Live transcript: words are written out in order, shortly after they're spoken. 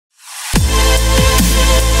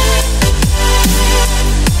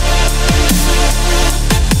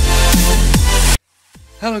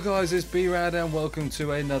Hello guys, it's B-RAD and welcome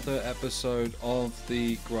to another episode of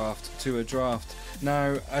the Graft to a Draft.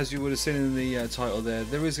 Now, as you would have seen in the title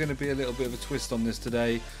there is going to be a little bit of a twist on this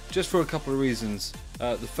today, just for a couple of reasons.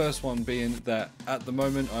 The first one being that at the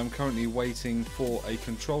moment I'm currently waiting for a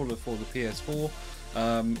controller for the PS4,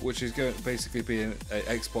 which is going to basically be an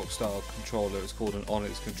Xbox style controller. It's called an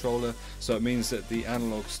Onyx controller, so it means that the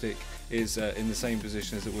analog stick is in the same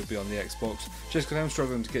position as it would be on the Xbox, just because I'm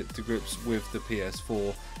struggling to get to grips with the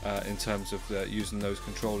PS4 in terms of using those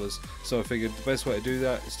controllers. So I figured the best way to do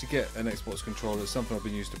that is to get an Xbox controller. It's something I've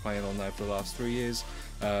been used to playing on now for the last 3 years,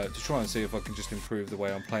 to try and see if I can just improve the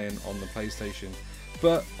way I'm playing on the PlayStation.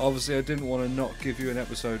 But obviously I didn't want to not give you an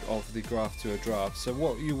episode of the Graft to a Draft, so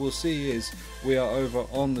what you will see is we are over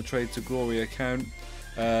on the Trade to Glory account.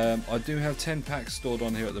 I do have 10 packs stored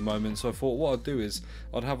on here at the moment, so I thought what I'd do is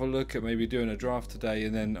I'd have a look at maybe doing a draft today,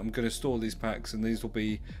 and then I'm going to store these packs, and these will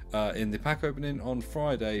be in the pack opening on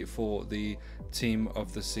Friday for the Team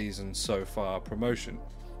of the Season so far promotion.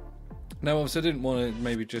 Now obviously I didn't want to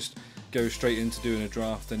maybe just go straight into doing a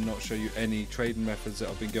draft and not show you any trading methods that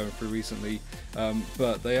I've been going through recently,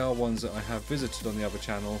 but they are ones that I have visited on the other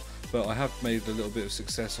channel, but I have made a little bit of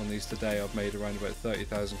success on these today. I've made around about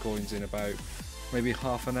 30,000 coins in about maybe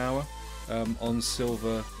half an hour on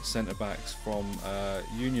silver centre backs from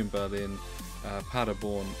Union Berlin,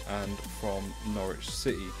 Paderborn and from Norwich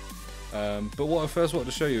City. But what I first wanted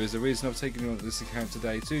to show you is the reason I've taken you onto this account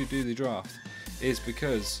today to do the draft is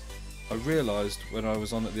because I realised when I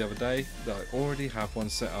was on it the other day that I already have one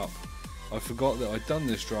set up. I forgot that I'd done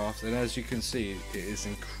this draft, and as you can see it is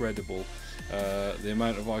incredible, the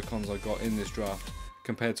amount of icons I got in this draft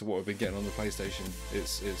compared to what I've been getting on the PlayStation.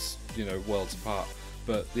 It's you know, worlds apart.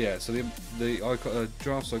 But yeah, so the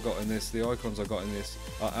drafts I got in this, the icons I got in this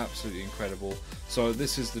are absolutely incredible. So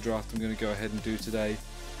this is the draft I'm going to go ahead and do today.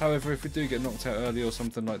 However, if we do get knocked out early or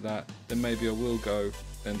something like that, then maybe I will go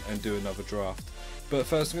and do another draft. But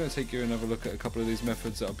first I'm going to take you another look at a couple of these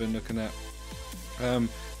methods that I've been looking at.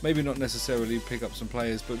 Maybe not necessarily pick up some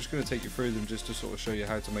players, but just going to take you through them just to sort of show you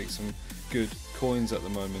how to make some good coins at the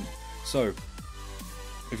moment. So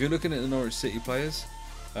if you're looking at the Norwich City players,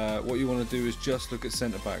 what you want to do is just look at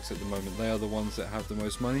centre backs at the moment. They are the ones that have the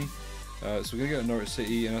most money. So we're going to go to Norwich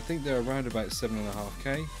City, and I think they're around about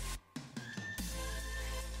 7.5k.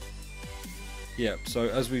 Yeah, so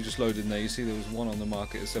as we just loaded in there, you see there was one on the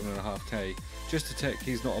market at 7.5k. Just to check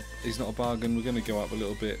he's not a bargain, we're going to go up a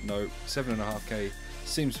little bit. No, 7.5k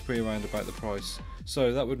seems to be around about the price.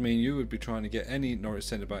 So that would mean you would be trying to get any Norwich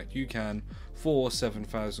centre back you can for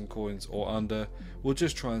 7,000 coins or under. We'll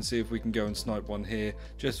just try and see if we can go and snipe one here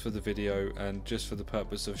just for the video and just for the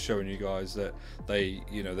purpose of showing you guys that they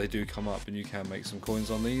do come up and you can make some coins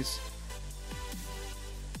on these.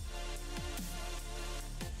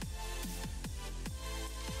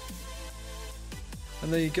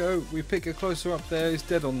 And there you go, we pick a closer up there. He's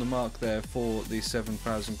dead on the mark there for the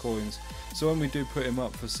 7,000 coins. So when we do put him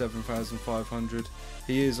up for 7,500,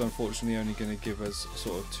 he is unfortunately only going to give us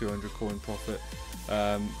sort of 200 coin profit.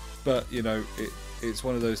 But you know, it's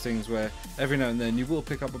one of those things where every now and then you will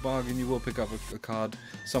pick up a bargain, you will pick up a card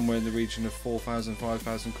somewhere in the region of 4,000,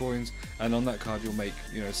 5,000 coins, and on that card you'll make,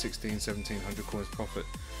 you know, 1,600, 1,700 coins profit.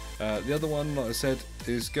 The other one, like I said,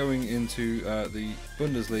 is going into the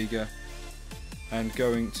Bundesliga and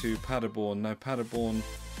going to Paderborn. Now Paderborn,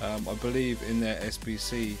 I believe in their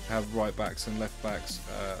SBC have right backs and left backs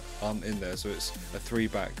aren't in there, so it's a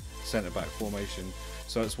 3-back centre back formation.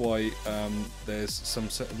 So that's why there's some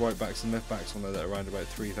right backs and left backs on there that are around about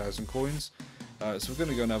 3,000 coins. So we're going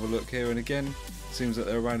to go and have a look here, and again it seems that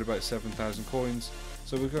they're around about 7,000 coins.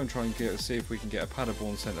 So we're going to try and see if we can get a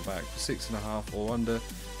Paderborn centre back for 6.5 or under,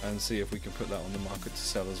 and see if we can put that on the market to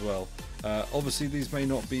sell as well. Obviously these may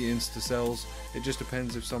not be insta sells, it just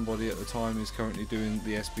depends if somebody at the time is currently doing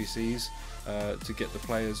the SBCs to get the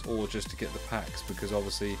players or just to get the packs, because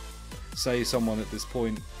obviously say someone at this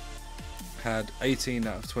point had 18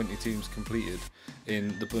 out of 20 teams completed in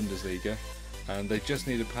the Bundesliga and they just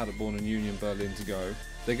needed Paderborn and Union Berlin to go.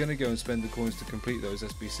 They're going to go and spend the coins to complete those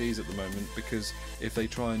SBCs at the moment, because if they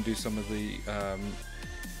try and do some of the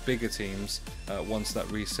bigger teams once that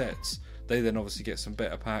resets, they then obviously get some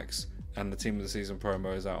better packs, and the Team of the Season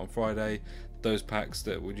promo is out on Friday. Those packs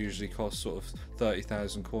that would usually cost sort of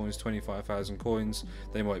 30,000 coins, 25,000 coins,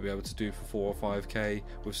 they might be able to do for 4 or 5k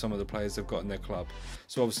with some of the players they've got in their club.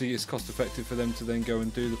 So obviously it's cost effective for them to then go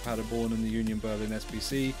and do the Paderborn and the Union Berlin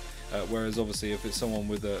SBC, whereas obviously if it's someone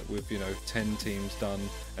with you know 10 teams done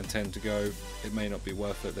and 10 to go, it may not be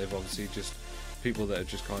worth it. They've obviously just people that have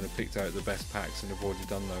just kind of picked out the best packs and have already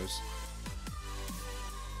done those.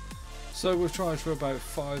 So we've tried for about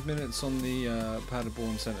 5 minutes on the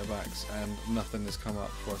Paderborn centre backs and nothing has come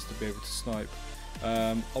up for us to be able to snipe.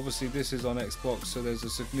 Obviously this is on Xbox, so there's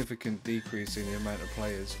a significant decrease in the amount of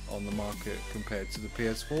players on the market compared to the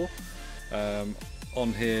PS4.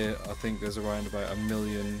 On here I think there's around about a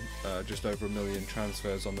million, just over a million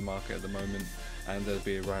transfers on the market at the moment, and there'll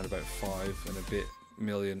be around about 5 and a bit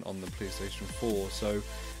million on the PlayStation 4, so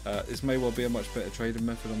this may well be a much better trading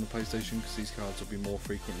method on the PlayStation because these cards will be more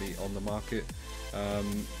frequently on the market.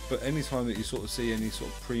 But anytime that you sort of see any sort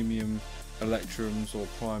of premium Electrums or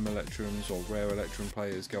prime Electrums or rare Electrum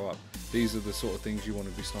players go up, these are the sort of things you want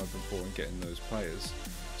to be sniping for and getting those players.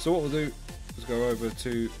 So what we'll do is go over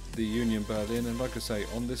to the Union Berlin, and like I say,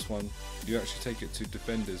 on this one you actually take it to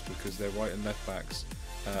defenders because their right and left backs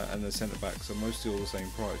and their centre backs are mostly all the same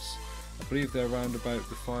price. I believe they're around about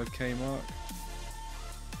the 5k mark.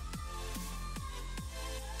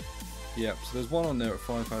 Yep, so there's one on there at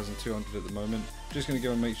 5,200 at the moment. Just going to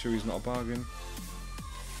go and make sure he's not a bargain.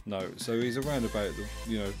 No, so he's around about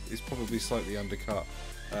the, he's probably slightly undercut,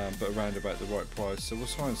 but around about the right price. So we'll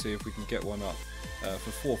try and see if we can get one up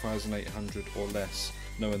for 4,800 or less,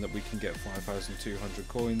 knowing that we can get 5,200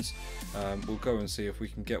 coins. We'll go and see if we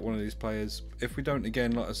can get one of these players. If we don't,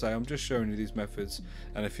 again, like I say, I'm just showing you these methods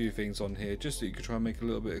and a few things on here just so you can try and make a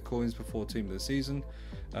little bit of coins before team of the season.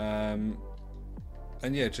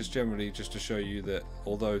 And yeah, just generally just to show you that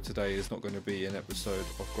although today is not going to be an episode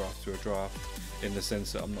of Graft to a Draft in the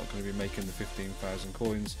sense that I'm not going to be making the 15,000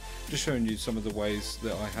 coins, just showing you some of the ways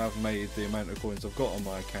that I have made the amount of coins I've got on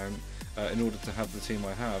my account in order to have the team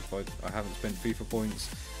I have. I haven't spent FIFA points.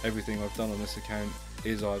 Everything I've done on this account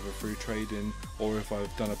is either through trading, or if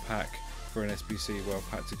I've done a pack for an SBC where I've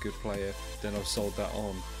packed a good player, then I've sold that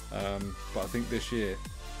on. But I think this year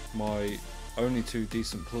my only 2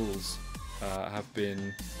 decent pulls have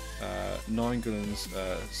been Nainggolan's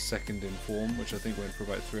second in form, which I think went for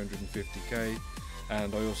about 350k,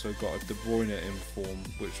 and I also got a De Bruyne in form,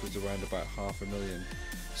 which was around about 500,000.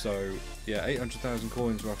 So yeah, 800,000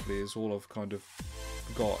 coins roughly is all I've kind of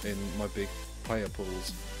got in my big player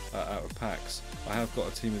pools out of packs. I have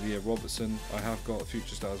got a Team of the Year Robertson, I have got a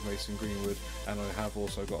Future Stars Mason Greenwood, and I have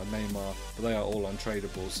also got a Neymar, but they are all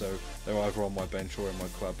untradeable, so they're either on my bench or in my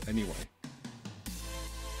club anyway.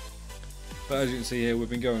 But as you can see here, we've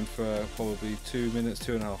been going for probably 2.5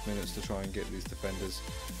 minutes to try and get these defenders.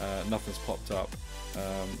 Nothing's popped up.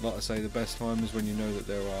 Like I say, the best time is when you know that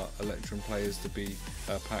there are Electrum players to be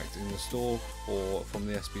packed in the store or from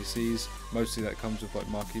the SBCs. Mostly that comes with like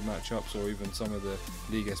marquee matchups, or even some of the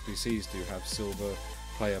League SBCs do have silver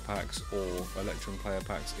player packs or Electrum player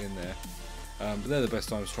packs in there. But they're the best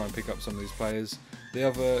times to try and pick up some of these players. The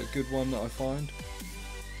other good one that I find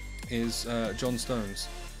is John Stones.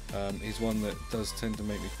 He's one that does tend to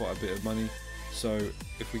make me quite a bit of money, so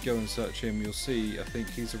if we go and search him, you'll see I think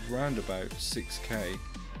he's around about 6k,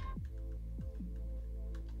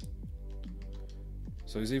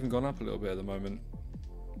 so he's even gone up a little bit at the moment.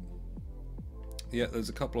 Yeah, there's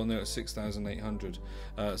a couple on there at 6,800,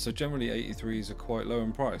 so generally 83s are quite low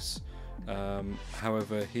in price.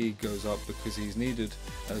 However, he goes up because he's needed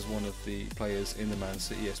as one of the players in the Man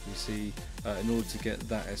City SBC in order to get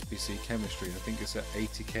that SBC chemistry. I think it's at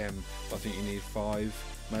 80 chem, but I think you need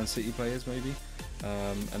 5 Man City players maybe,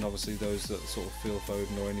 and obviously those that sort of Phil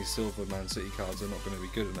Foden or any silver Man City cards are not going to be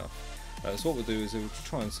good enough. So what we'll do is we'll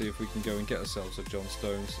try and see if we can go and get ourselves a John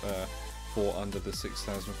Stones for under the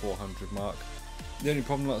 6,400 mark. The only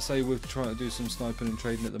problem, like I say, with trying to do some sniping and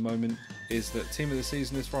trading at the moment is that Team of the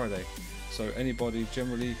Season is Friday. So anybody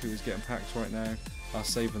generally who is getting packs right now are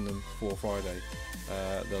saving them for Friday.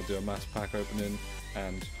 They'll do a mass pack opening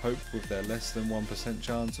and hope with their less than 1%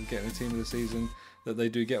 chance of getting a Team of the Season that they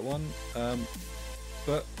do get one.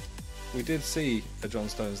 But we did see a John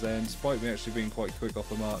Stones there, and despite me actually being quite quick off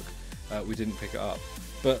the mark, we didn't pick it up.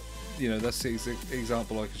 But that's the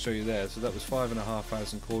example I can show you there. So that was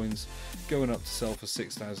 5,500 coins. Going up to sell for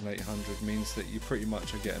 6,800 means that you pretty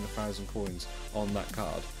much are getting 1,000 coins on that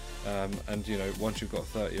card. And once you've got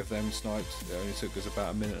 30 of them sniped, it only took us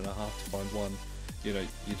about 1.5 minutes to find one. You're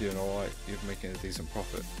doing alright, you're making a decent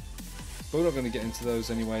profit. But we're not going to get into those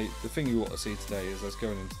anyway. The thing you want to see today is us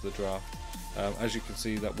going into the draft. As you can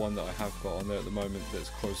see, that one that I have got on there at the moment that's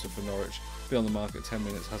closer for Norwich, been on the market 10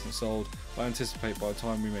 minutes, hasn't sold. I anticipate by the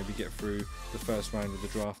time we maybe get through the first round of the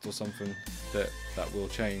draft or something that will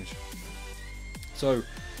change. So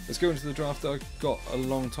let's go into the draft that I got a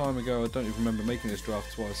long time ago. I don't even remember making this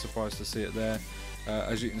draft, so I was surprised to see it there.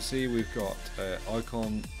 As you can see, we've got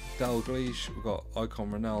Icon Dalglish, we've got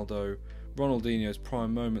Icon Ronaldo, Ronaldinho's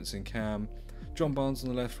prime moments in cam, John Barnes on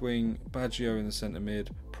the left wing, Baggio in the centre mid,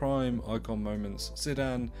 prime icon moments.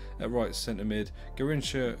 Zidane at right centre mid,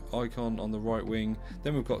 Garrincha icon on the right wing.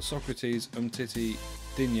 Then we've got Socrates, Umtiti,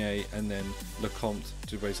 Digne, and then Lecomte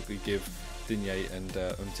to basically give Digne and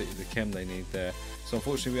Umtiti the chem they need there. So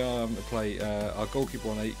unfortunately we are having to play our goalkeeper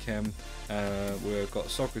on 8 chem, we've got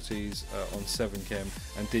Socrates on 7 chem,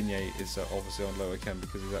 and Digne is obviously on lower chem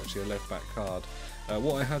because he's actually a left back card.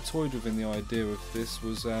 What I had toyed with in the idea of this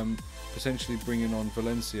was potentially bringing on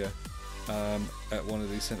Valencia at one of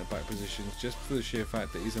these centre back positions, just for the sheer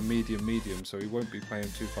fact that he's a medium, so he won't be playing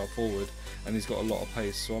too far forward and he's got a lot of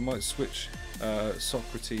pace. So I might switch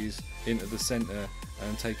Socrates into the centre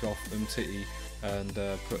and take off Umtiti and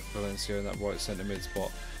put Valencia in that right centre mid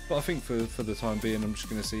spot. But I think for the time being I'm just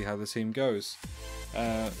going to see how the team goes.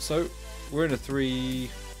 So we're in a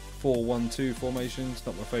 3-4-1-2 formation. It's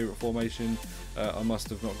not my favourite formation. I must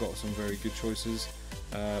have not got some very good choices,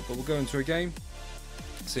 but we'll go into a game,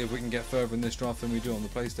 see if we can get further in this draft than we do on the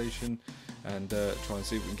PlayStation, and try and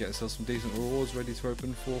see if we can get ourselves some decent rewards ready to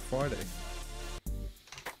open for Friday.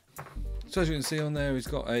 So as you can see on there, he's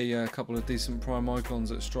got a couple of decent prime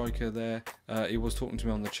icons at striker there. He was talking to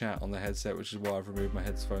me on the chat on the headset, which is why I've removed my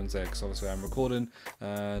headphones there, because obviously I'm recording,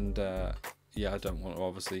 and yeah, I don't want to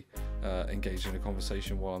obviously engage in a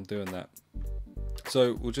conversation while I'm doing that.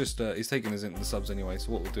 So we'll just, he's taking us into the subs anyway,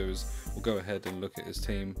 so what we'll do is we'll go ahead and look at his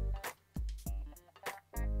team.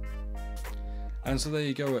 And so there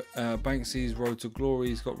you go, at Banksy's Road to Glory.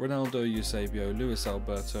 He's got Ronaldo, Eusebio, Luis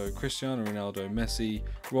Alberto, Cristiano Ronaldo, Messi,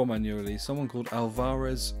 Romagnoli, someone called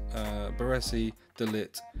Alvarez, Baresi, De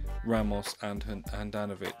Ligt, Ramos and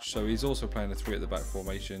Handanovic. So he's also playing a 3 at the back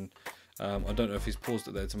formation. I don't know if he's paused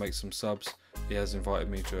it there to make some subs. He has invited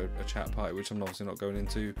me to a chat party, which I'm obviously not going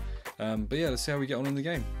into. But yeah, let's see how we get on in the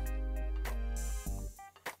game.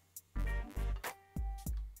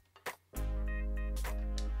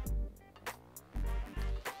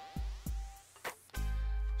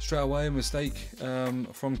 Straight away, a mistake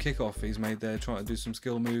from kickoff he's made there, trying to do some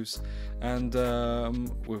skill moves, and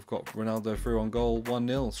we've got Ronaldo through on goal,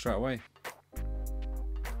 1-0 straight away.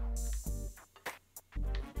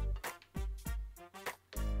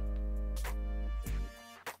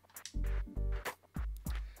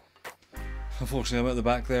 Unfortunately, I'm at the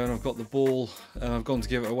back there and I've got the ball and I've gone to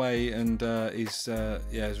give it away, and he's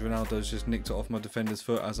Ronaldo's just nicked it off my defender's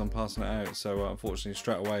foot as I'm passing it out. So unfortunately,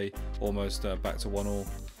 straight away, almost back to 1-1.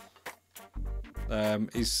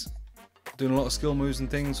 He's doing a lot of skill moves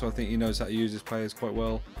and things, so I think he knows how to use his players quite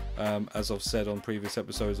well. As I've said on previous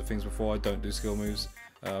episodes of things before, I don't do skill moves.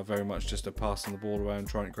 Very much just a passing the ball around,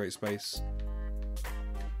 trying to create space.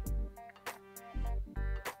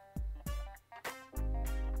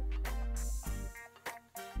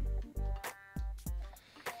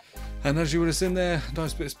 And as you would have seen there,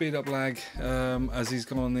 nice bit of speed up lag as he's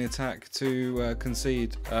gone on the attack to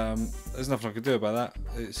concede. There's nothing I could do about that.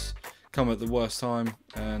 It's come at the worst time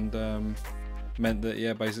and meant that,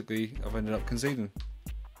 yeah, basically I've ended up conceding.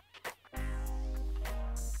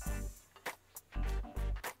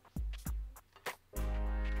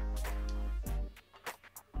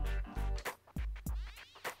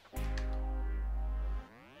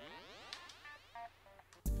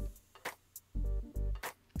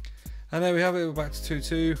 And there we have it, we're back to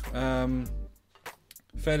 2-2.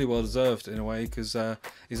 Fairly well deserved in a way, because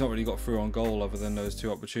he's not really got through on goal other than those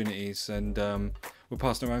 2 opportunities, and we're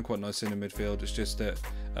passing around quite nicely in the midfield. It's just that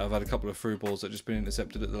I've had a couple of through balls that just been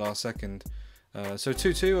intercepted at the last second. So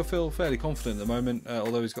 2-2, I feel fairly confident at the moment,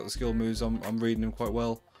 although he's got the skill moves, I'm reading him quite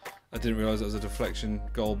well. I didn't realise that was a deflection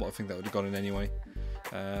goal, but I think that would have gone in anyway.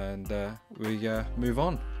 And we move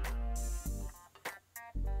on.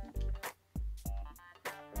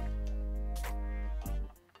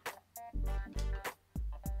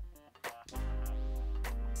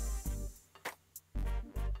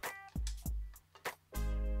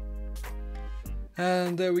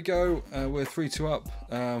 And there we go, we're 3-2 up.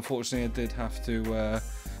 Unfortunately, I did have to,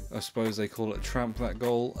 I suppose they call it tramp that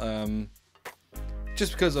goal.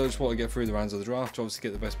 Just because I just want to get through the rounds of the draft, obviously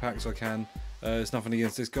get the best packs I can. It's nothing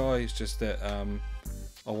against this guy, it's just that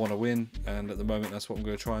I want to win, and at the moment that's what I'm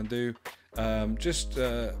going to try and do. Just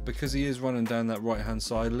because he is running down that right hand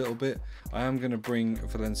side a little bit, I am going to bring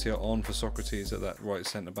Valencia on for Socrates at that right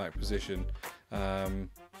centre back position.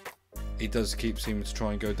 He does keep seeming to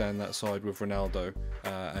try and go down that side with Ronaldo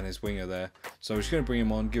and his winger there. So we're just going to bring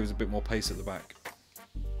him on, give us a bit more pace at the back.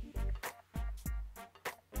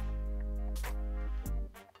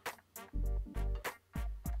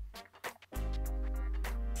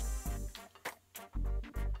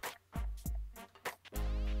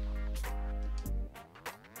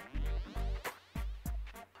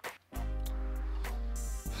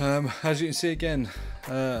 As you can see again,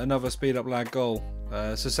 another speed up lag goal.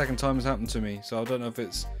 It's the second time it's happened to me, so I don't know if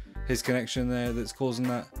it's his connection there that's causing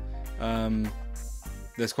that.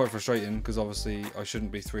 That's quite frustrating because obviously I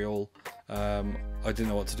shouldn't be 3-all. I didn't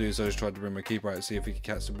know what to do, so I just tried to bring my keeper out to see if he could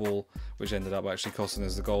catch the ball, which ended up actually costing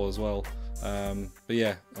us the goal as well. But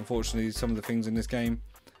yeah, unfortunately some of the things in this game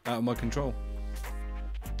out of my control.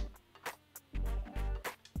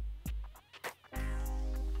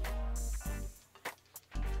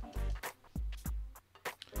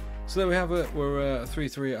 So there we have it, we're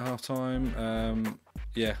 3-3 at half time.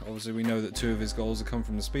 Yeah, obviously we know that 2 of his goals have come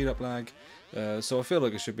from the speed up lag, so I feel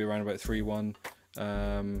like it should be around about 3-1.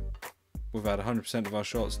 We've had 100% of our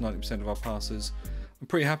shots, 90% of our passes. I'm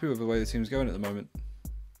pretty happy with the way the team's going at the moment.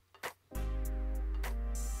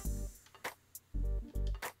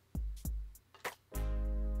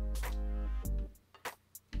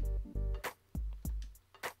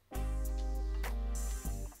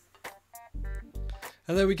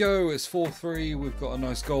 And there we go, it's 4-3, we've got a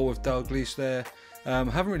nice goal with Dalglish there.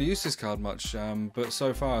 Haven't really used this card much, but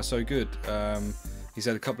so far so good. He's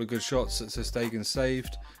had a couple of good shots that Ter Stegen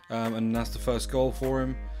saved, and that's the first goal for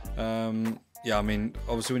him. Yeah, I mean,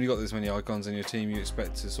 obviously when you've got this many icons in your team, you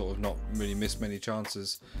expect to sort of not really miss many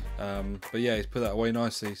chances. But yeah, he's put that away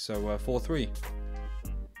nicely, so 4-3.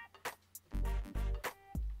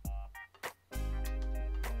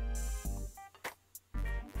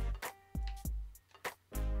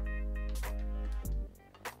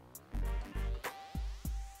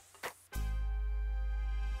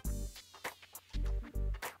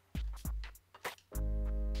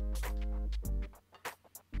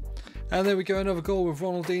 And there we go, another goal with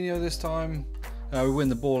Ronaldinho this time. We win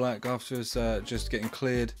the ball out after us just getting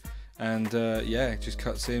cleared. And yeah, just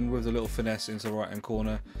cuts in with a little finesse into the right hand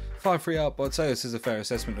corner. 5-3 up, but I'd say this is a fair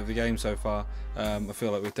assessment of the game so far. I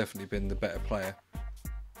feel like we've definitely been the better player.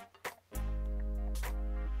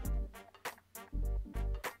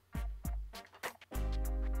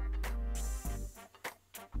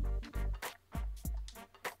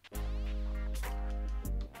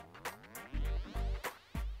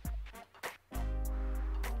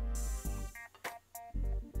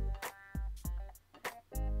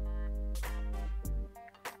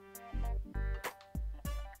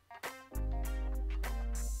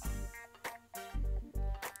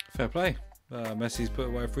 Fair play. Messi's put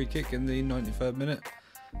away a free kick in the 93rd minute.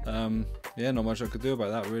 Yeah, not much I could do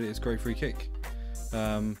about that really. It's a great free kick.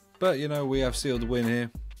 But you know, we have sealed the win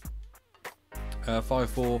here.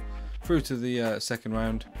 5-4 through to the second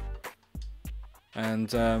round.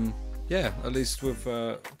 And yeah, at least we've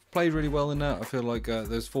played really well in that. I feel like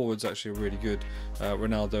those forwards actually are really good.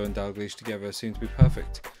 Ronaldo and Dalglish together seem to be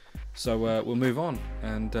perfect. So we'll move on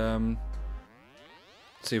and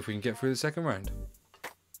see if we can get through the second round.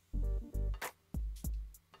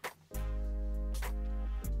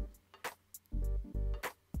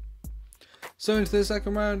 So into the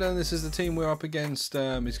second round, and this is the team we're up against.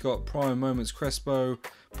 He's got prime moments Crespo,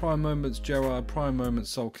 prime moments Gerrard, prime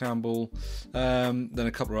moments Sol Campbell, then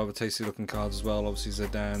a couple of other tasty looking cards as well. Obviously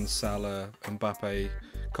Zidane, Salah, Mbappe,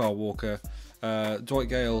 Kyle Walker, Dwight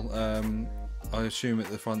Gale. I assume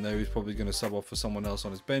at the front there he's probably going to sub off for someone else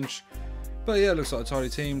on his bench. But yeah, it looks like a tidy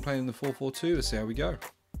team playing the 4-4-2. Let's see how we go.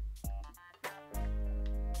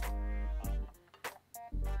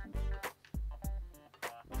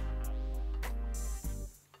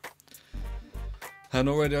 And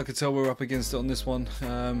already I could tell we're up against it on this one.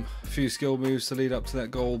 A few skill moves to lead up to that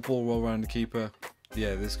goal, ball roll around the keeper.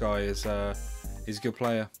 Yeah, this guy is he's a good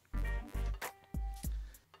player.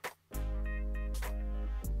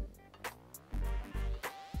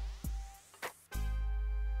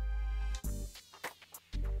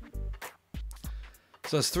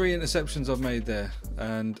 So that's 3 interceptions I've made there,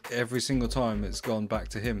 and every single time it's gone back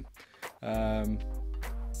to him. Yeah,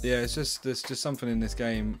 there's just something in this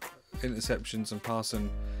game. Interceptions and passing,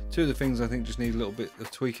 2 of the things I think just need a little bit of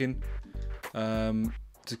tweaking. To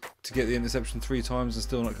get the interception 3 times and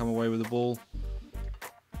still not come away with the ball.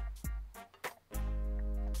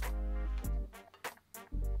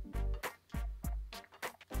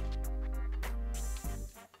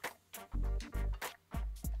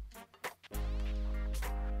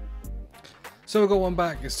 So we've got one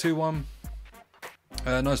back, it's 2-1.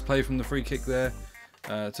 Nice play from the free kick there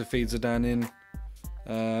to feed Zidane in.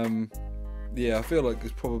 Yeah, I feel like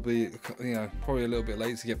it's probably, probably a little bit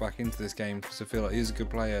late to get back into this game because I feel like he's a good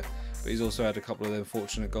player, but he's also had a couple of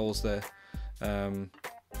unfortunate goals there.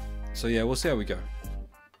 So yeah, we'll see how we go.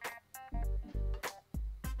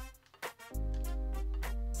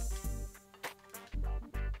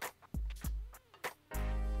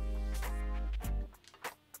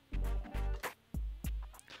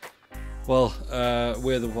 Well,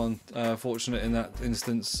 we're the one fortunate in that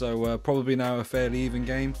instance, so probably now a fairly even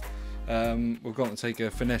game. We've got to take a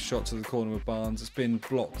finesse shot to the corner with Barnes. It's been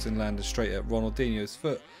blocked and landed straight at Ronaldinho's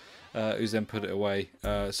foot, who's then put it away.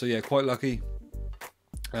 So yeah, quite lucky.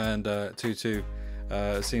 And 2-2.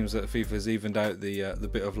 It seems that FIFA's evened out the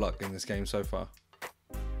bit of luck in this game so far.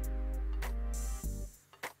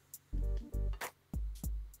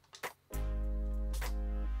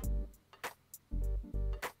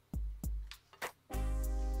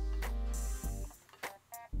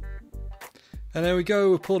 And there we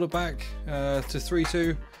go, we've pulled it back to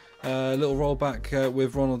 3-2. A little roll back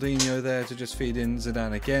with Ronaldinho there to just feed in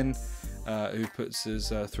Zidane again, who puts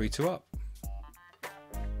us 3-2 up.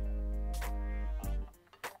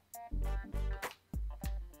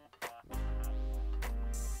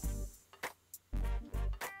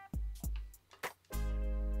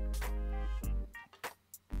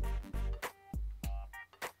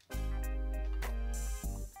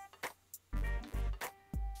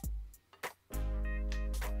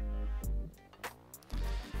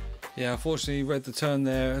 Yeah, unfortunately read the turn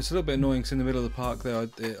there. It's a little bit annoying because in the middle of the park there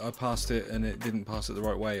I passed it and it didn't pass it the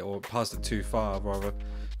right way, or passed it too far rather,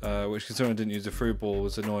 which considering I didn't use the through ball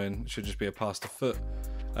was annoying. It should just be a pass to foot.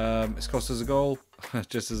 It's cost us a goal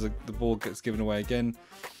just as the ball gets given away again.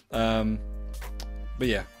 But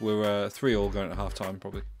yeah, we're 3-3 going at half time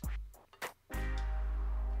probably.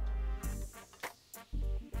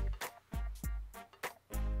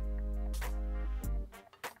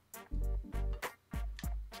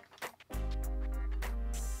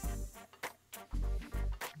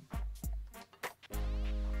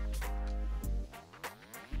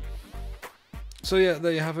 So yeah,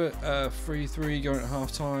 there you have it, 3-3 going at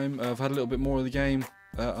half time. I've had a little bit more of the game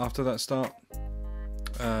after that start.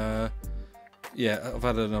 Yeah, I've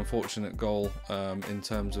had an unfortunate goal in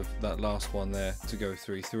terms of that last one there to go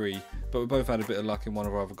 3-3, but we both had a bit of luck in one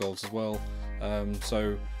of our other goals as well.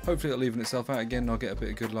 So hopefully that'll even itself out again. I'll get a bit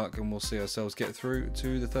of good luck and we'll see ourselves get through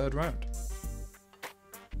to the third round.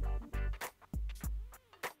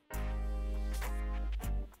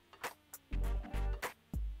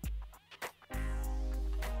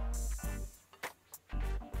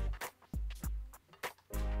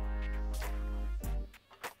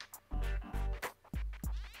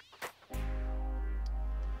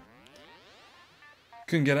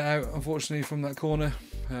 Couldn't get it out, unfortunately, from that corner.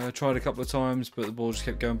 Tried a couple of times, but the ball just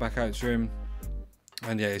kept going back out to him.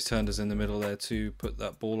 And yeah, he's turned us in the middle there to put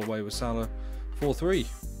that ball away with Salah. 4-3.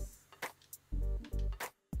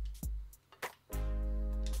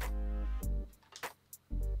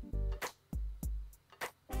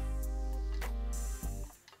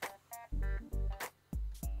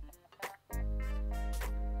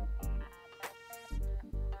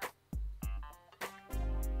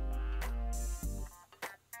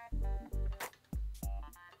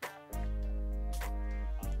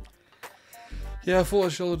 Yeah, I thought I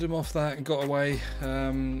shouldered him off that and got away.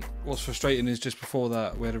 What's frustrating is just before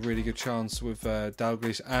that we had a really good chance with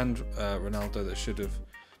Dalglish and Ronaldo that should have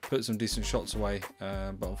put some decent shots away,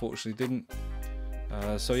 but unfortunately didn't.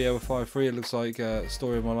 So yeah, with 5-3, it looks like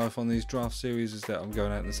story of my life on these draft series is that I'm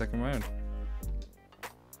going out in the second round.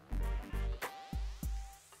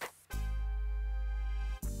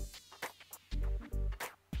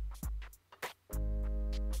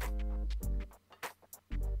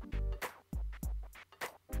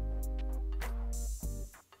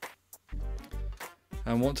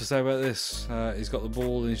 And what to say about this? He's got the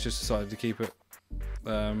ball and he's just decided to keep it.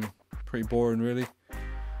 Pretty boring, really.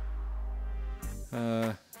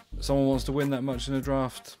 Someone wants to win that much in a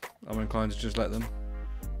draft, I'm inclined to just let them.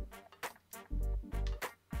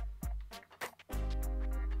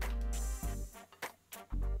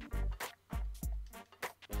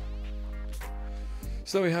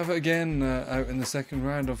 So we have it again out in the second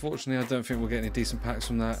round. Unfortunately, I don't think we'll get any decent packs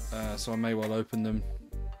from that, so I may well open them.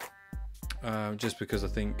 Just because I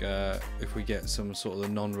think if we get some sort of the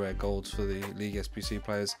non-rare golds for the League SBC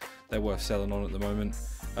players, they're worth selling on at the moment.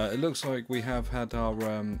 It looks like we have had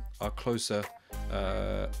our closer,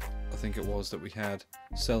 I think it was that we had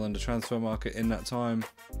sell in the transfer market in that time.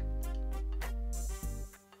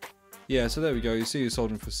 Yeah, so there we go. You see, you sold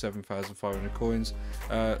them for 7,500 coins.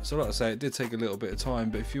 So like I say, it did take a little bit of time,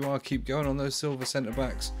 but if you keep going on those silver centre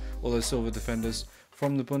backs or those silver defenders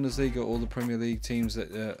from the Bundesliga or the Premier League teams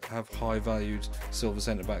that have high valued silver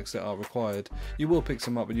centre backs that are required, you will pick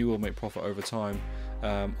some up and you will make profit over time.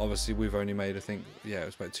 Obviously we've only made, I think, yeah, it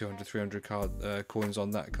was about 200-300 coins on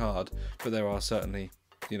that card, but there are certainly,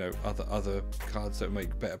 you know, other cards that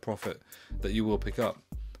make better profit that you will pick up.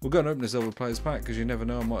 We'll go and open the silver players pack because you never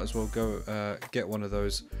know, I might as well go get one of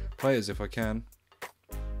those players if I can.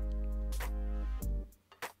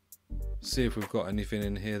 See if we've got anything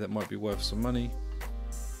in here that might be worth some money.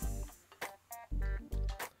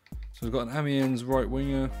 So we've got an Amiens right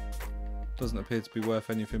winger. Doesn't appear to be worth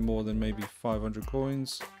anything more than maybe 500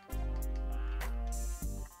 coins.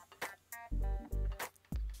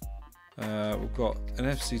 We've got an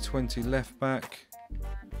FC20 left back.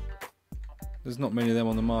 There's not many of them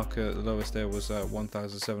on the market. The lowest there was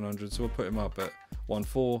 1,700, so we'll put him up at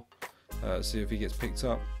 1.4. See if he gets picked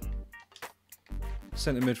up.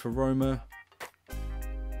 Centre mid for Roma.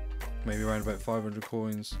 Maybe around about 500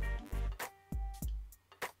 coins.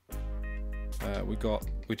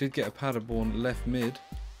 We did get a Paderborn left mid.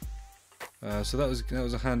 So that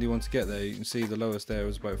was a handy one to get there. You can see the lowest there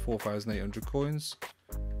was about 4,800 coins.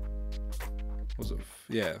 Was it?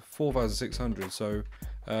 Yeah, 4,600. So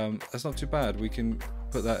that's not too bad. We can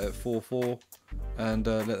put that at 4.4 and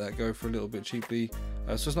let that go for a little bit cheaply.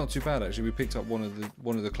 So it's not too bad actually. We picked up one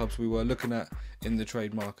of the clubs we were looking at in the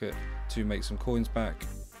trade market to make some coins back.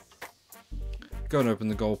 Go and open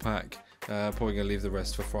the gold pack. Probably going to leave the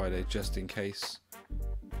rest for Friday just in case,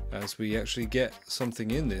 as we actually get something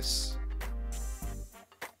in this.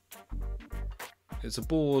 It's a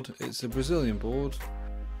board. It's a Brazilian board.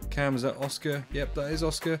 Cam, is that Oscar? Yep, that is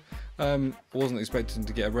Oscar. Wasn't expecting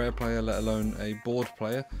to get a rare player, let alone a board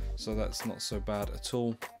player, so that's not so bad at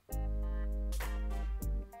all.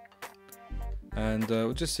 And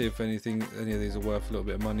we'll just see if any of these are worth a little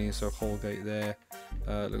bit of money. So Holgate there,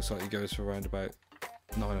 looks like he goes for around about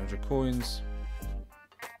 900 coins.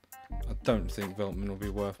 I don't think Veltman will be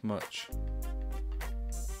worth much.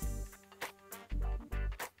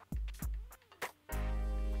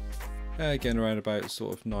 Again, around about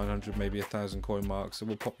sort of 900, maybe 1,000 coin mark, so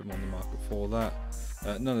we'll pop him on the market for that.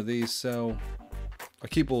 None of these sell. I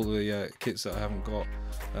keep all the kits that I haven't got,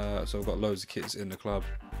 so I've got loads of kits in the club.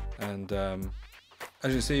 And as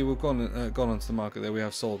you can see, we've gone onto the market there. We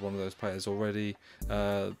have sold one of those players already,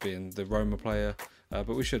 being the Roma player.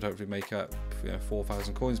 But we should hopefully make up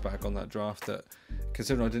 4,000 coins back on that draft that,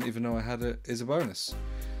 considering I didn't even know I had it, is a bonus.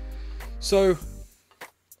 So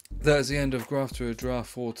that is the end of Graft to a Draft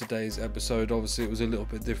for today's episode. Obviously it was a little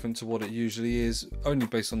bit different to what it usually is, only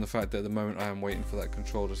based on the fact that at the moment I am waiting for that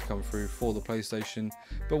controller to come through for the PlayStation.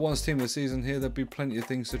 But once Team of the Season here, there'll be plenty of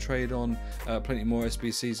things to trade on, plenty more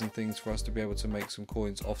SBCs and things for us to be able to make some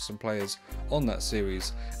coins off some players on that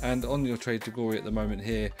series. And on your trade to glory at the moment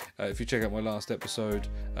here, if you check out my last episode,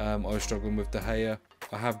 I was struggling with De Gea.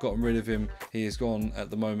 I have gotten rid of him, he is gone at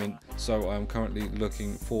the moment, so I'm currently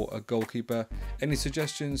looking for a goalkeeper. Any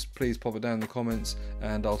suggestions, please pop it down in the comments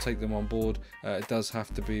and I'll take them on board. It does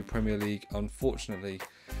have to be Premier League, unfortunately.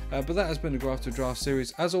 But that has been the Graft to Draft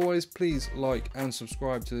series. As always, please like and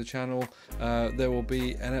subscribe to the channel. There will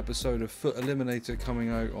be an episode of Foot Eliminator coming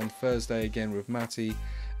out on Thursday again with Matty.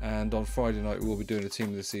 And on Friday night, we will be doing a Team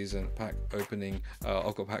of the Season pack opening.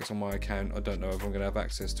 I've got packs on my account. I don't know if I'm going to have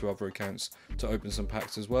access to other accounts to open some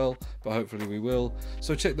packs as well, but hopefully we will.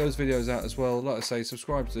 So check those videos out as well. Like I say,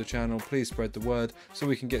 subscribe to the channel. Please spread the word so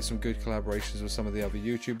we can get some good collaborations with some of the other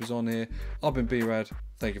YouTubers on here. I've been B-RAD.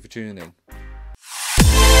 Thank you for tuning in.